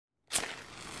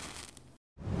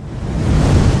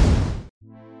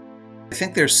I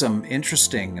think there's some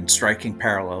interesting and striking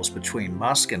parallels between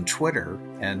Musk and Twitter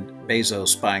and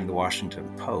Bezos buying the Washington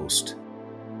Post.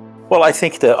 Well, I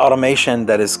think the automation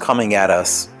that is coming at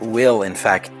us will, in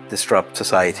fact, disrupt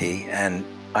society. And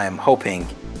I am hoping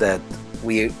that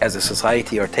we as a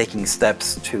society are taking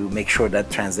steps to make sure that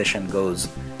transition goes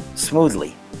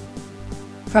smoothly.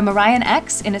 From Orion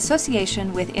X in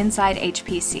association with Inside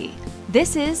HPC,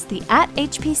 this is the At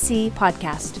HPC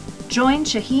podcast. Join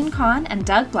Shaheen Khan and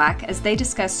Doug Black as they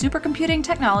discuss supercomputing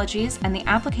technologies and the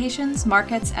applications,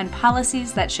 markets, and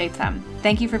policies that shape them.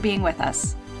 Thank you for being with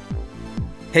us.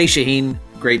 Hey Shaheen,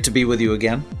 great to be with you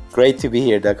again. Great to be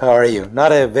here, Doug. How are you?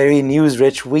 Not a very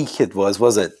news-rich week it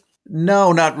was it?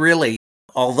 No, not really.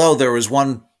 Although there was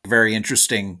one very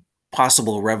interesting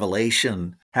possible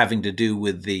revelation having to do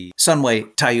with the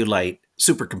Sunway Taiyuelight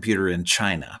supercomputer in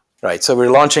China. Right, so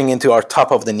we're launching into our top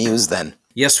of the news then.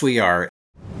 Yes, we are.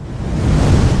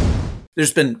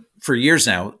 There's been, for years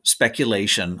now,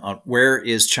 speculation on where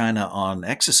is China on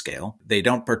Exascale. They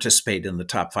don't participate in the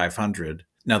top 500.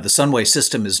 Now, the Sunway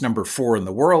system is number 4 in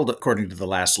the world, according to the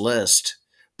last list.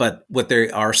 But what they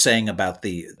are saying about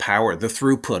the power, the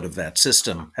throughput of that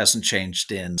system hasn't changed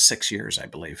in 6 years, I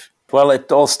believe. Well,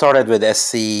 it all started with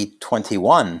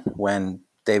SC21 when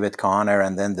David Conner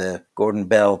and then the Gordon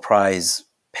Bell Prize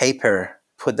paper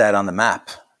put that on the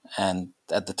map. And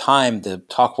at the time, the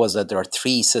talk was that there are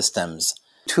 3 systems,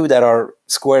 2 that are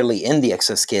squarely in the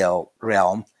exascale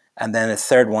realm, and then a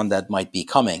third one that might be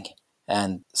coming.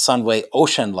 And Sunway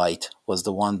Ocean Light was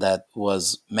the one that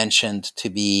was mentioned to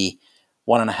be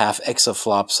 1.5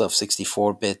 exaflops of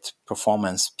 64-bit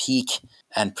performance peak.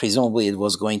 And presumably it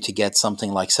was going to get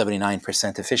something like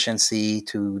 79% efficiency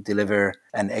to deliver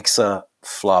an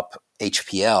exaflop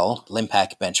HPL,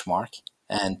 Limpac benchmark.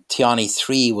 And Tiani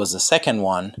 3 was the second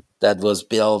one that was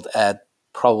built at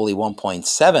probably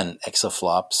 1.7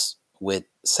 exaflops with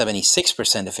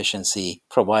 76% efficiency,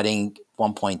 providing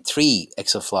 1.3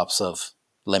 exaflops of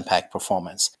Limpac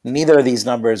performance. Neither of these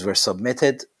numbers were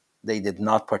submitted. They did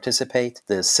not participate.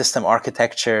 The system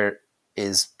architecture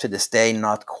is to this day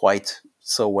not quite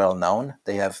so well known.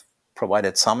 They have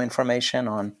provided some information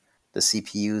on the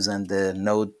CPUs and the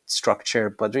node structure,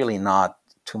 but really not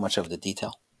too much of the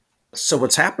detail. So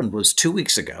what's happened was 2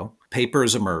 weeks ago,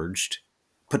 papers emerged,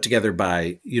 put together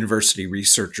by university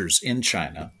researchers in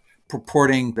China,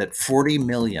 purporting that 40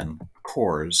 million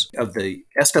cores of the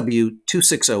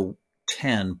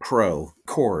SW26010 Pro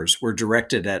cores were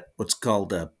directed at what's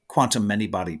called quantum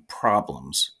many-body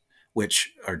problems,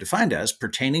 which are defined as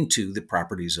pertaining to the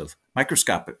properties of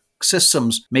microscopic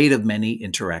systems made of many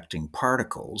interacting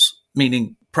particles,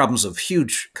 meaning problems of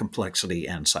huge complexity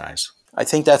and size. I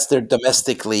think that's their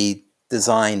domestically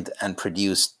designed and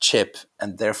produced chip,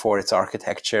 and therefore its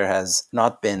architecture has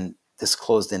not been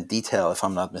disclosed in detail, if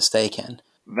I'm not mistaken.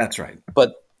 That's right.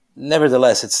 But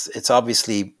nevertheless, it's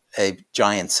obviously a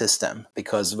giant system,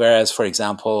 because whereas, for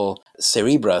example,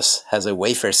 Cerebras has a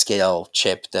wafer scale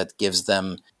chip that gives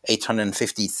them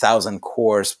 850,000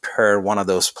 cores per one of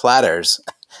those platters.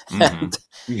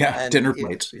 Mm-hmm. Dinner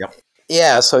plates. Yep.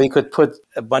 Yeah, so he could put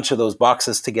a bunch of those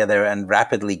boxes together and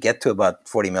rapidly get to about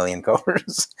 40 million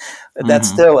cores. That's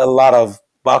still a lot of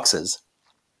boxes.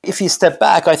 If you step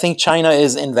back, I think China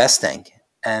is investing,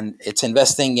 and it's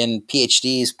investing in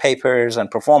PhDs, papers, and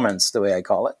performance, the way I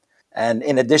call it. And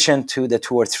in addition to the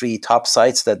 2 or 3 top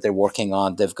sites that they're working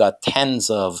on, they've got tens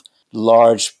of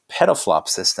large petaflop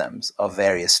systems of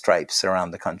various stripes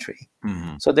around the country.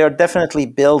 Mm-hmm. So they're definitely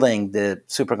building the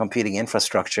supercomputing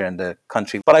infrastructure in the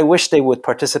country. But I wish they would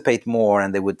participate more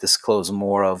and they would disclose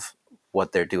more of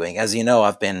what they're doing. As you know,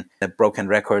 I've been a broken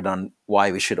record on why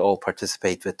we should all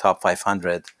participate with Top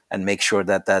 500 and make sure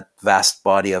that that vast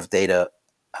body of data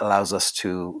allows us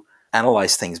to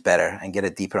analyze things better and get a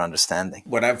deeper understanding.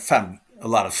 What I've found a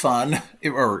lot of fun,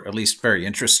 or at least very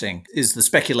interesting, is the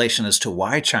speculation as to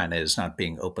why China is not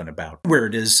being open about where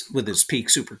it is with its peak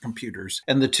supercomputers.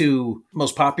 And the 2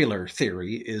 most popular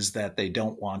theory is that they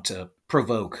don't want to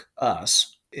provoke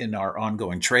us in our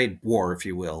ongoing trade war, if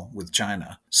you will, with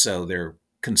China. So they're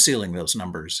concealing those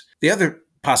numbers. The other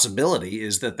possibility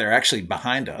is that they're actually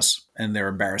behind us and they're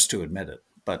embarrassed to admit it.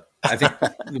 But I think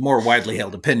the more widely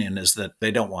held opinion is that they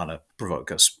don't want to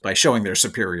provoke us by showing their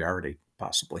superiority.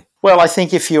 possibly. Well, I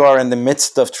think if you are in the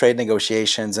midst of trade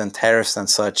negotiations and tariffs and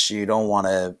such, you don't want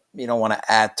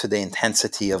to add to the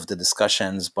intensity of the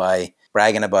discussions by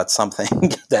bragging about something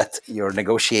that your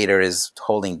negotiator is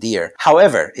holding dear.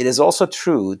 However, it is also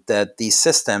true that these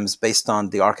systems, based on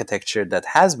the architecture that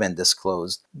has been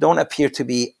disclosed, don't appear to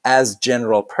be as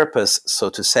general purpose, so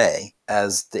to say,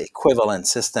 as the equivalent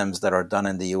systems that are done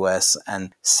in the US,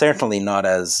 and certainly not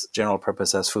as general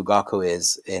purpose as Fugaku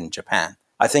is in Japan.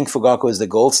 I think Fugaku is the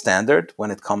gold standard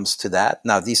when it comes to that.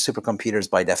 Now, these supercomputers,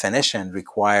 by definition,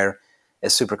 require a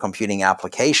supercomputing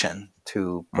application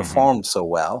to perform so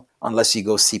well, unless you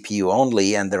go CPU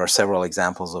only, and there are several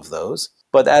examples of those.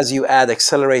 But as you add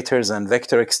accelerators and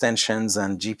vector extensions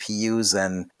and GPUs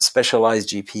and specialized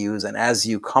GPUs, and as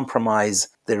you compromise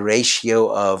the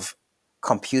ratio of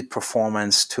compute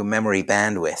performance to memory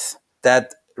bandwidth,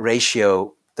 that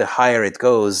ratio, the higher it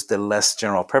goes, the less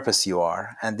general purpose you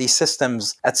are. And these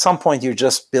systems, at some point, you're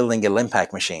just building a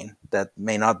Limpack machine that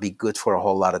may not be good for a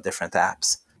whole lot of different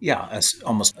apps. Yeah, it's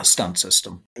almost a stunt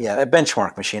system. Yeah, a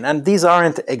benchmark machine. And these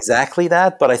aren't exactly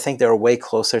that, but I think they're way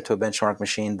closer to a benchmark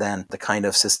machine than the kind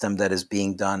of system that is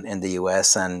being done in the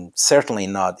US, and certainly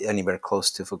not anywhere close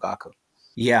to Fugaku.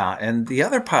 Yeah, and the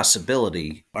other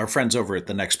possibility, our friends over at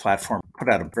the Next Platform put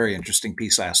out a very interesting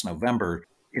piece last November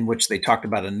in which they talked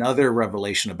about another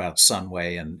revelation about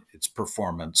Sunway and its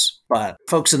performance. But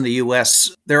folks in the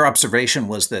US, their observation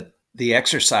was that the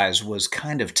exercise was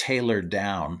kind of tailored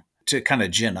down to kind of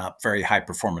gin up very high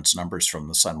performance numbers from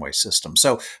the Sunway system.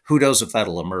 So who knows if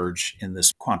that'll emerge in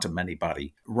this quantum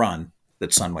many-body run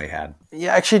that Sunway had.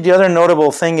 Yeah, actually, the other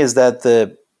notable thing is that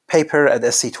the paper at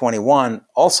SC21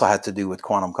 also had to do with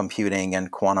quantum computing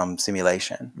and quantum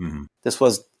simulation. Mm-hmm. This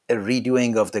was a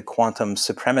redoing of the quantum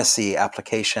supremacy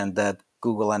application that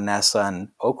Google and NASA and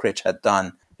Oak Ridge had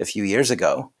done a few years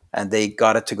ago. And they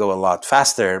got it to go a lot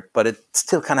faster, but it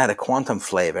still kind of had a quantum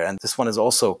flavor. And this one is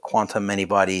also quantum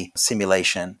many-body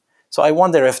simulation. So I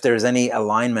wonder if there's any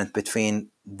alignment between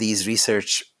these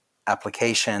research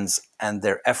applications and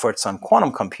their efforts on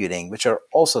quantum computing, which are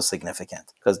also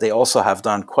significant, because they also have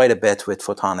done quite a bit with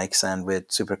photonics and with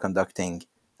superconducting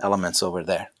elements over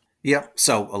there. Yep,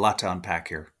 so a lot to unpack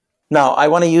here. Now, I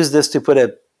want to use this to put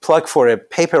a plug for a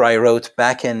paper I wrote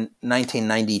back in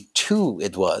 1992,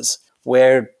 it was,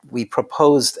 where we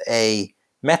proposed a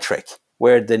metric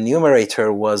where the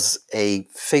numerator was a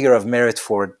figure of merit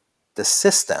for the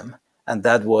system, and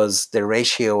that was the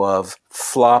ratio of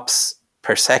flops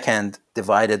per second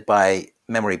divided by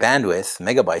memory bandwidth,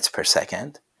 megabytes per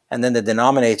second. And then the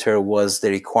denominator was the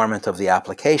requirement of the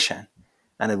application,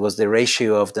 and it was the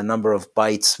ratio of the number of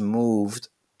bytes moved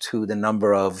to the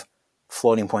number of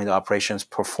floating point operations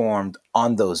performed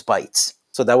on those bytes.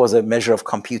 So that was a measure of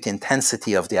compute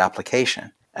intensity of the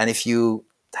application. And if you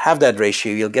have that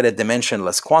ratio, you'll get a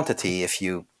dimensionless quantity if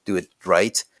you do it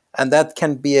right. And that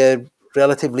can be a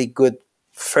relatively good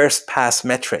first pass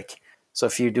metric. So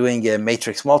if you're doing a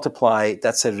matrix multiply,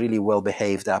 that's a really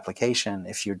well-behaved application.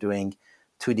 If you're doing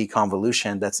 2D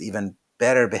convolution, that's even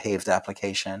better behaved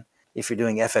application. If you're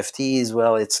doing FFTs,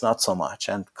 well, it's not so much.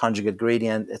 And conjugate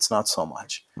gradient, it's not so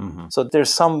much. Mm-hmm. So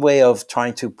there's some way of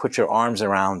trying to put your arms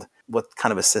around what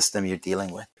kind of a system you're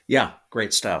dealing with. Yeah,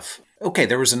 great stuff. Okay,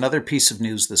 there was another piece of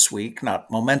news this week, not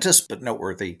momentous, but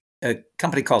noteworthy. A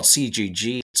company called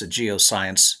CGG, it's a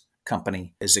geoscience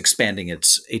company, is expanding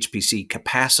its HPC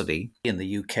capacity in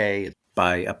the UK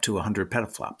by up to 100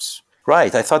 petaflops.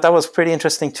 Right. I thought that was pretty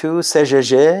interesting too.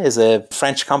 CGG is a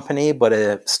French company, but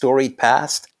a storied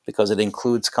past, because it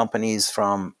includes companies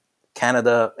from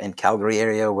Canada and Calgary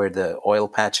area where the oil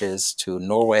patch is, to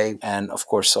Norway, and of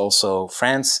course also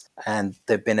France. And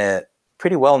they've been a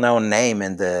pretty well-known name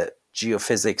in the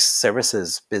geophysics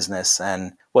services business,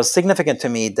 and was significant to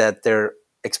me that they're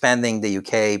expanding the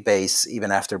UK base even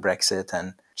after Brexit,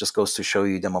 and just goes to show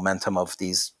you the momentum of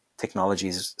these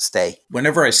technologies stay.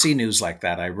 Whenever I see news like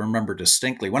that, I remember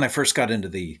distinctly when I first got into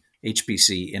the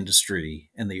HPC industry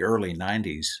in the early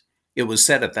 90s, it was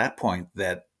said at that point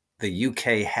that the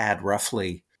UK had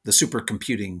roughly the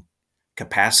supercomputing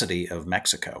capacity of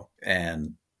Mexico,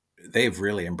 and they've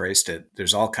really embraced it.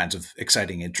 There's all kinds of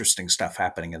exciting, interesting stuff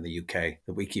happening in the UK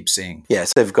that we keep seeing.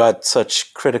 Yes, they've got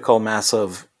such critical mass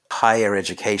of higher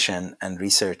education and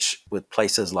research with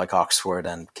places like Oxford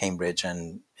and Cambridge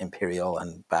and Imperial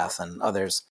and Bath and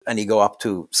others. And you go up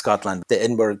to Scotland. The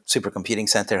Edinburgh Supercomputing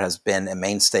Centre has been a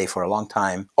mainstay for a long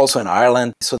time. Also in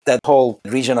Ireland. So that whole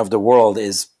region of the world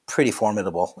is pretty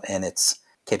formidable in its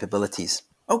capabilities.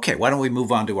 Okay, why don't we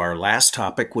move on to our last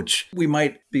topic, which we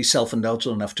might be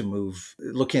self-indulgent enough to move,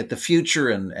 looking at the future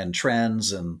and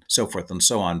trends and so forth and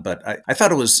so on. But I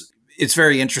thought it was it's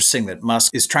very interesting that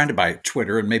Musk is trying to buy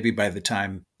Twitter, and maybe by the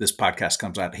time this podcast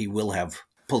comes out, he will have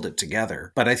pulled it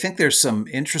together. But I think there's some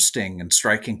interesting and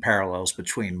striking parallels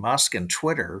between Musk and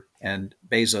Twitter and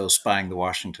Bezos buying the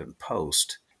Washington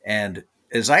Post. And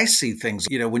as I see things,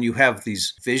 when you have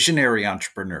these visionary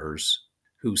entrepreneurs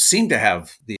who seem to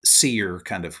have the seer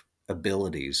kind of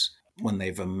abilities, when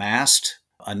they've amassed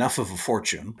enough of a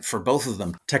fortune, for both of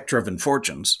them tech-driven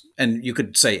fortunes, and you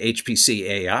could say HPC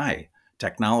AI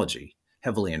technology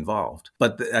heavily involved.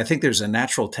 But I think there's a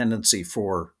natural tendency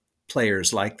for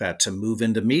players like that to move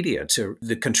into media, to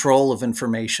the control of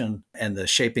information and the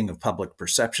shaping of public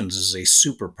perceptions is a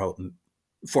super potent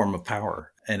form of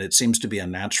power. And it seems to be a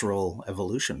natural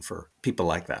evolution for people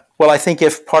like that. Well, I think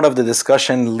if part of the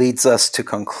discussion leads us to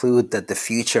conclude that the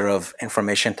future of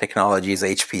information technology is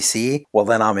HPC, well,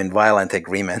 then I'm in violent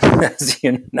agreement. As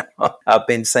you know, I've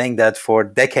been saying that for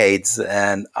decades,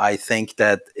 and I think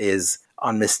that is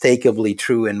unmistakably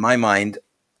true in my mind.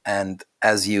 And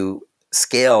as you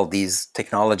scale these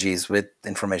technologies with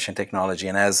information technology,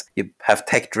 and as you have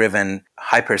tech-driven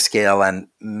hyperscale and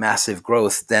massive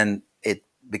growth, then it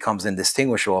becomes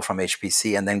indistinguishable from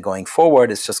HPC. And then going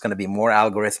forward, it's just going to be more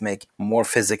algorithmic, more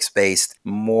physics-based,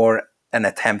 more an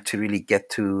attempt to really get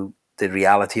to the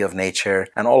reality of nature.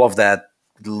 And all of that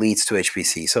leads to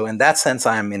HPC. So in that sense,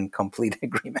 I'm in complete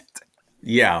agreement.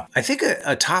 Yeah, I think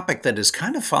a topic that has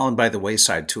kind of fallen by the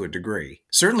wayside to a degree,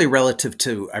 certainly relative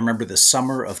to, I remember the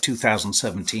summer of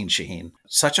 2017, Shaheen,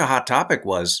 such a hot topic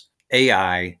was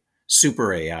AI,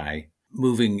 super AI,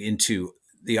 moving into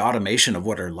the automation of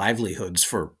what are livelihoods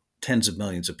for tens of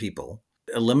millions of people,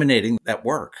 eliminating that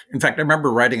work. In fact, I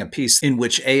remember writing a piece in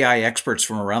which AI experts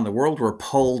from around the world were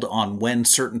polled on when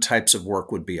certain types of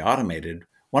work would be automated.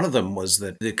 One of them was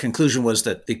that the conclusion was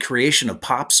that the creation of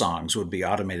pop songs would be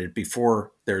automated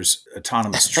before there's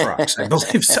autonomous trucks. I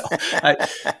believe so.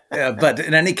 But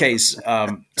in any case,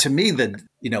 to me,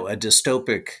 a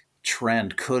dystopic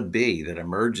trend could be that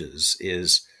emerges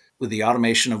is with the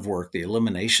automation of work, the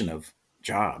elimination of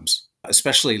jobs,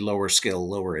 especially lower skill,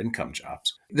 lower income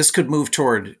jobs. This could move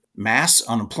toward mass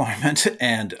unemployment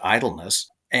and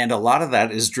idleness. And a lot of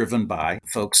that is driven by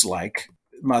folks like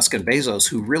Musk and Bezos,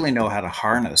 who really know how to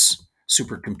harness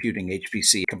supercomputing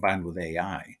HPC combined with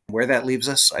AI. Where that leaves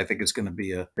us, I think is going to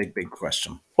be a big, big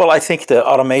question. Well, I think the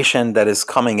automation that is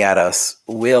coming at us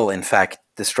will, in fact,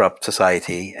 disrupt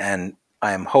society. And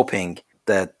I am hoping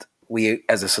that we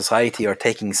as a society are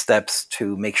taking steps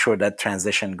to make sure that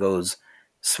transition goes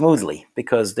smoothly,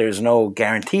 because there's no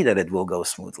guarantee that it will go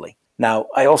smoothly. Now,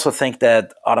 I also think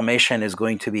that automation is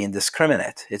going to be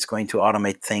indiscriminate. It's going to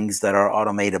automate things that are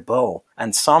automatable.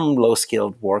 And some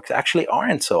low-skilled work actually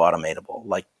aren't so automatable,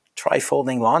 like try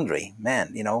folding laundry.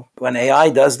 Man, when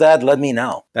AI does that, let me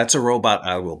know. That's a robot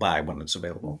I will buy when it's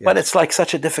available. Yes. But it's like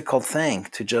such a difficult thing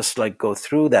to just like go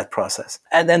through that process.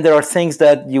 And then there are things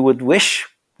that you would wish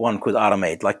one could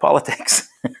automate, like politics.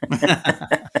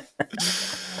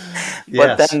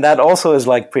 But then that also is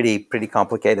like pretty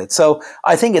complicated. So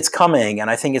I think it's coming, and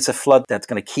I think it's a flood that's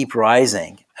going to keep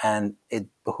rising. And it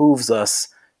behooves us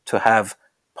to have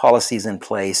policies in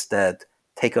place that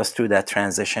take us through that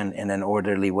transition in an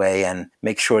orderly way and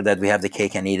make sure that we have the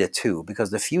cake and eat it too. Because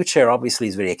the future obviously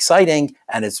is very exciting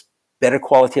and it's better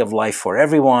quality of life for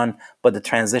everyone, but the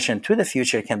transition to the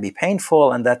future can be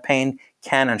painful, and that pain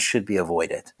can and should be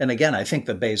avoided. And again, I think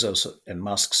the Bezos and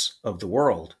Musks of the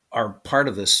world are part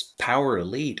of this power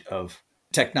elite of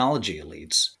technology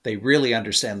elites. They really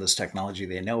understand this technology.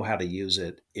 They know how to use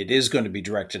it. It is going to be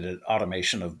directed at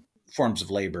automation of forms of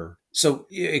labor. So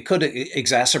it could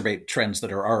exacerbate trends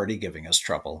that are already giving us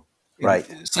trouble. Right.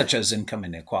 Such as income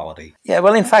inequality. Yeah,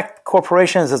 well, in fact,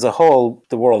 corporations as a whole,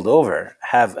 the world over,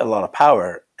 have a lot of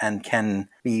power and can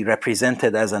be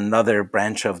represented as another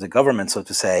branch of the government, so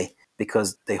to say,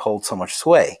 because they hold so much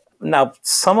sway. Now,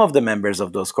 some of the members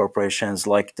of those corporations,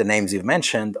 like the names you've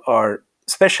mentioned, are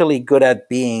especially good at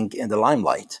being in the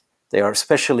limelight. They are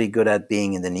especially good at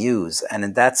being in the news. And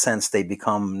in that sense, they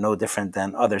become no different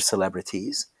than other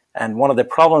celebrities. And one of the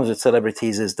problems with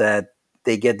celebrities is that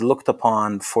they get looked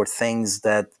upon for things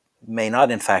that may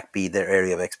not, in fact, be their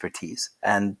area of expertise.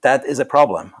 And that is a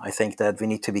problem. I think that we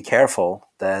need to be careful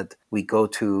that we go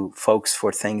to folks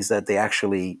for things that they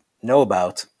actually know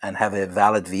about and have a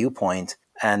valid viewpoint,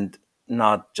 and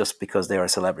not just because they are a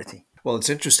celebrity. Well, it's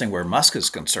interesting where Musk is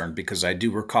concerned, because I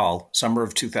do recall summer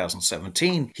of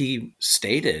 2017, he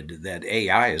stated that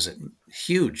AI is a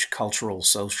huge cultural,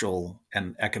 social,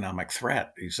 and economic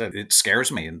threat. He said, it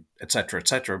scares me, and et cetera, et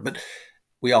cetera. But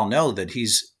we all know that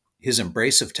his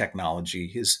embrace of technology,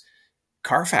 his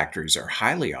car factories are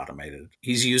highly automated.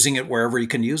 He's using it wherever he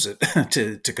can use it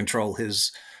to control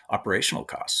his operational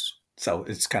costs. So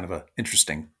it's kind of an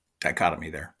interesting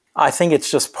dichotomy there. I think it's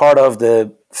just part of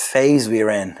the phase we're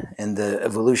in the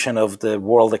evolution of the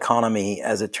world economy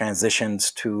as it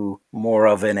transitions to more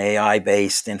of an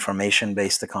AI-based,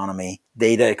 information-based economy,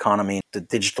 data economy, the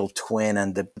digital twin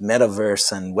and the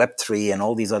metaverse and Web3 and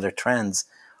all these other trends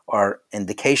are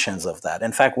indications of that.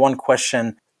 In fact, one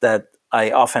question that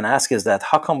I often ask is that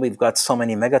how come we've got so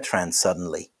many megatrends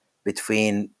suddenly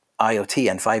between IoT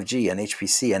and 5G and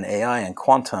HPC and AI and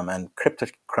quantum and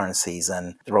cryptocurrencies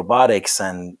and robotics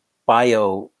and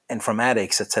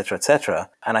bioinformatics, et cetera, et cetera.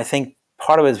 And I think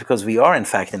part of it is because we are, in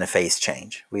fact, in a phase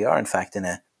change. We are, in fact, in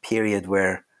a period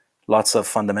where lots of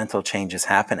fundamental change is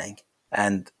happening.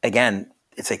 And again,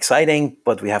 it's exciting,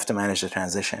 but we have to manage the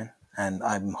transition. And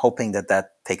I'm hoping that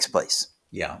that takes place.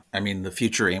 Yeah. I mean, the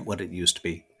future ain't what it used to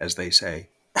be, as they say.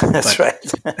 That's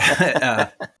right.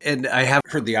 And I have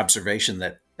heard the observation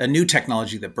that a new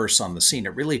technology that bursts on the scene,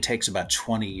 it really takes about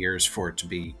 20 years for it to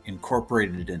be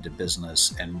incorporated into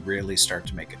business and really start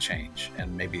to make a change.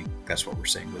 And maybe that's what we're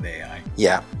seeing with AI.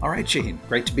 Yeah. All right, Shaheen,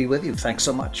 great to be with you. Thanks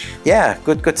so much. Yeah,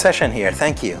 good session here.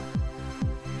 Thank you.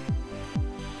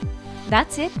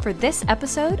 That's it for this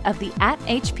episode of the At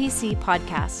HPC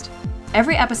podcast.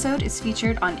 Every episode is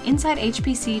featured on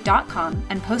InsideHPC.com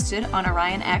and posted on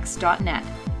OrionX.net.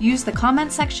 Use the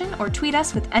comment section or tweet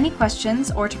us with any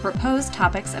questions or to propose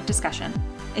topics of discussion.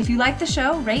 If you like the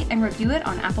show, rate and review it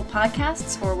on Apple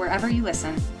Podcasts or wherever you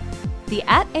listen. The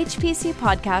At HPC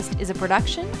podcast is a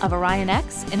production of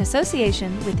OrionX in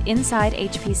association with Inside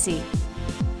HPC.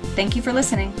 Thank you for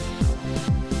listening.